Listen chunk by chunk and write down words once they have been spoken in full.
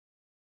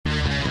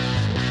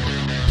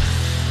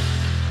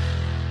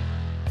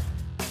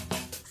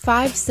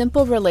5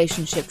 simple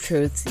relationship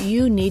truths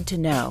you need to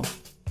know.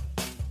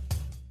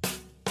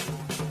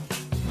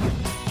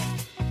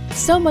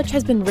 So much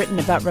has been written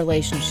about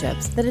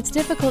relationships that it's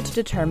difficult to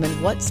determine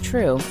what's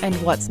true and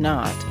what's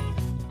not.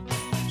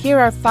 Here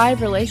are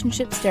 5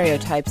 relationship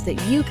stereotypes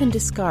that you can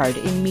discard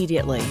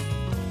immediately.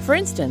 For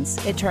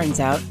instance, it turns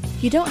out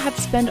you don't have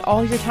to spend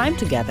all your time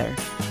together.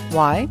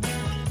 Why?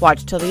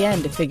 Watch till the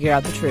end to figure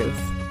out the truth.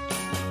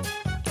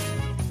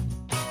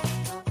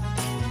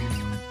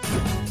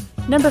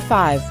 Number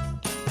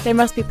 5. There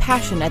must be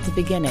passion at the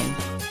beginning.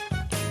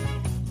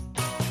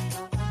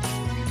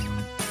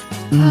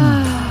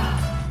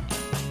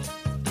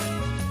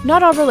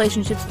 Not all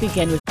relationships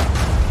begin with...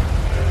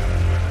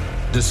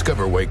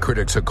 Discover why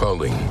critics are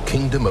calling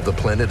Kingdom of the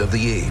Planet of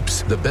the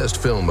Apes the best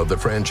film of the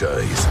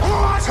franchise.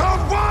 What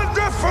a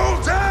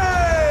wonderful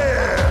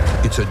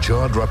day! It's a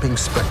jaw-dropping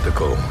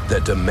spectacle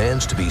that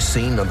demands to be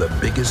seen on the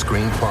biggest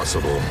screen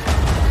possible.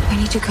 I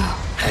need to go.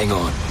 Hang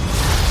on.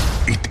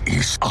 It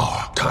is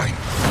our time.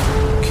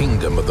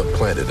 Kingdom of the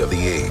Planet of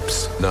the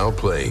Apes. Now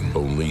playing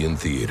only in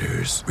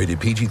theaters. Rated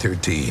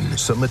PG-13.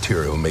 Some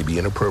material may be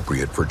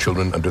inappropriate for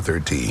children under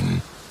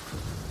 13.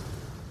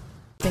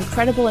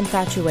 Incredible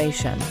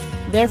infatuation.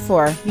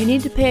 Therefore, you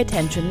need to pay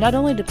attention not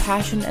only to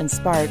passion and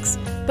sparks,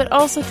 but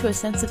also to a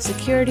sense of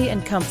security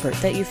and comfort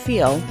that you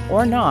feel,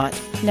 or not,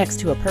 next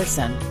to a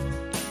person.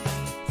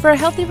 For a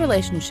healthy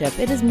relationship,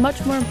 it is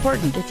much more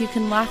important if you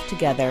can laugh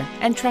together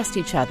and trust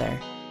each other.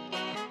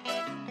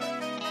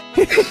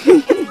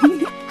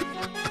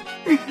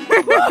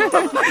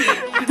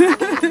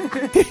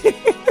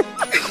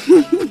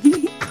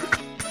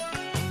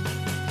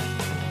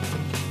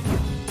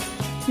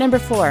 Number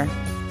 4.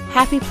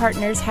 Happy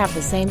partners have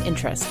the same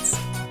interests.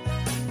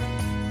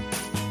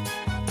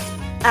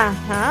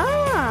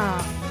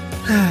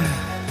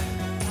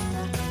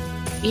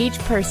 Each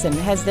person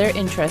has their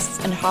interests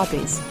and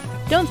hobbies.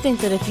 Don't think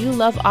that if you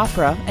love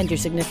opera and your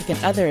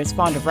significant other is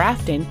fond of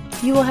rafting,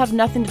 you will have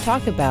nothing to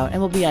talk about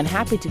and will be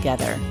unhappy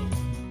together.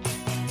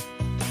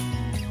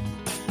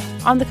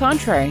 On the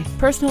contrary,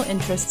 personal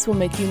interests will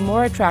make you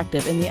more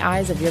attractive in the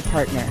eyes of your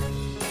partner.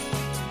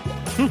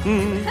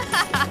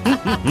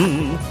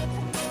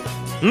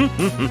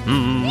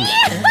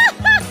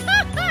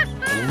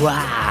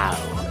 Wow!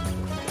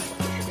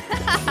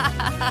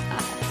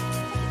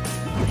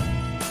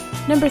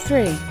 Number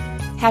 3.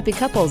 Happy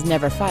couples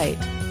never fight.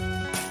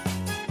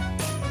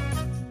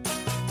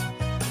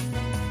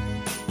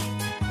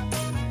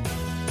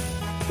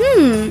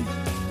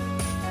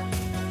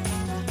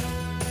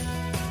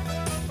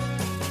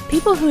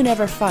 People who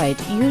never fight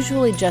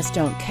usually just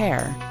don't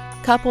care.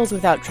 Couples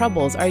without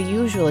troubles are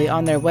usually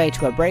on their way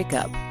to a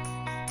breakup.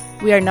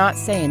 We are not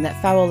saying that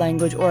foul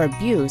language or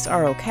abuse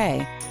are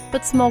okay,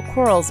 but small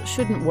quarrels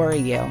shouldn't worry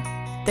you.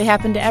 They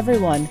happen to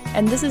everyone,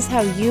 and this is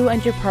how you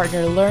and your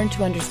partner learn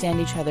to understand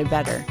each other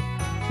better.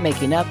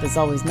 Making up is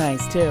always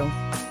nice, too.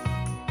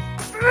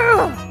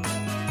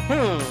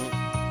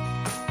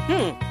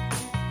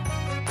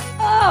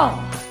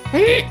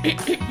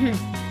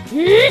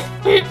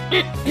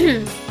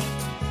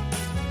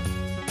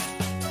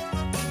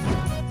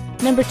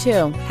 Number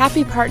 2.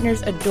 Happy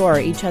partners adore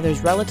each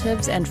other's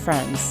relatives and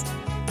friends.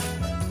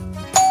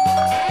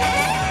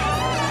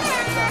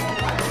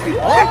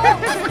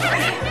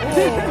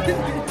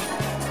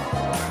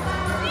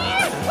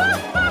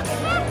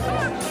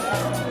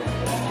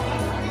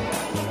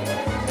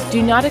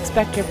 Do not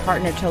expect your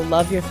partner to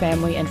love your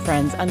family and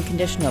friends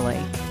unconditionally.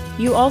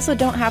 You also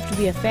don't have to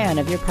be a fan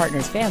of your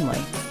partner's family.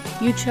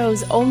 You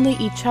chose only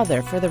each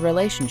other for the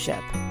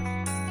relationship.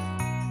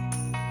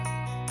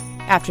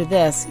 After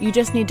this, you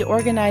just need to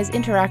organize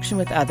interaction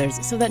with others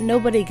so that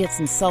nobody gets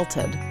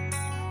insulted.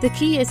 The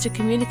key is to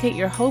communicate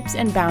your hopes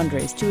and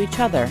boundaries to each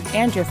other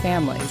and your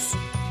families.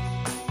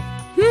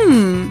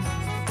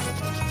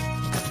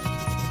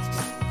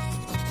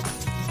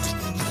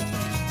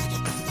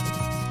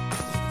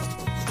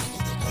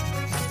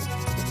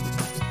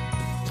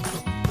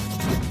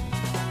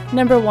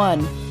 Number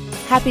 1.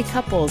 Happy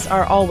couples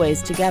are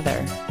always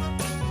together.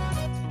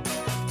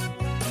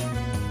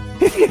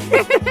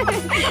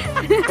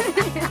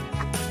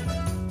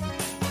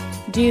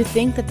 Do you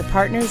think that the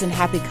partners in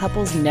happy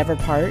couples never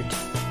part?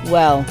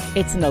 Well,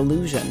 it's an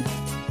illusion.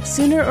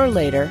 Sooner or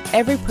later,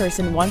 every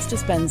person wants to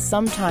spend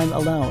some time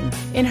alone.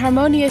 In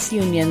harmonious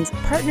unions,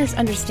 partners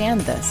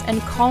understand this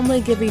and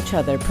calmly give each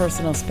other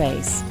personal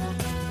space.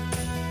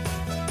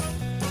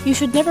 You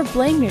should never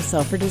blame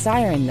yourself for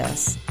desiring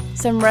this.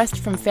 Some rest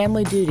from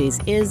family duties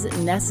is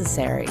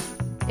necessary.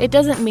 It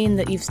doesn't mean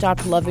that you've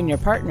stopped loving your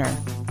partner.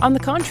 On the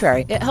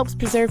contrary, it helps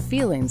preserve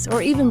feelings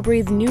or even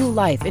breathe new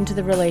life into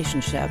the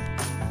relationship.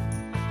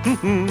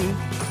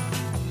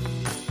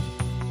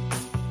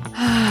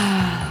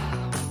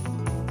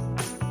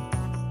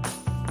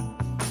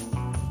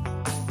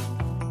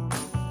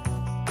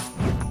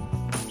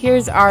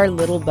 Here's our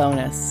little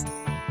bonus.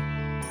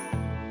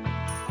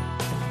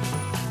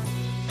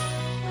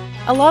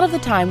 A lot of the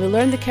time we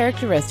learn the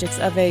characteristics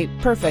of a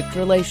perfect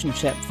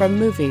relationship from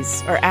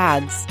movies or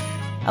ads.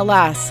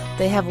 Alas,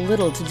 they have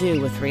little to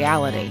do with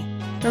reality.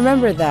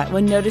 Remember that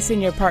when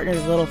noticing your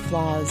partner's little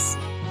flaws,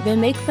 they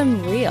make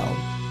them real.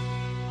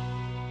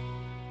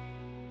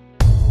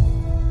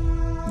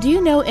 Do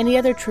you know any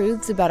other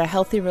truths about a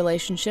healthy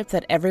relationship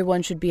that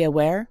everyone should be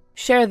aware?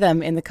 Share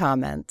them in the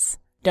comments.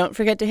 Don't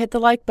forget to hit the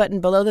like button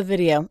below the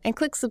video and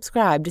click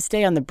subscribe to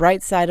stay on the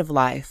bright side of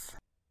life.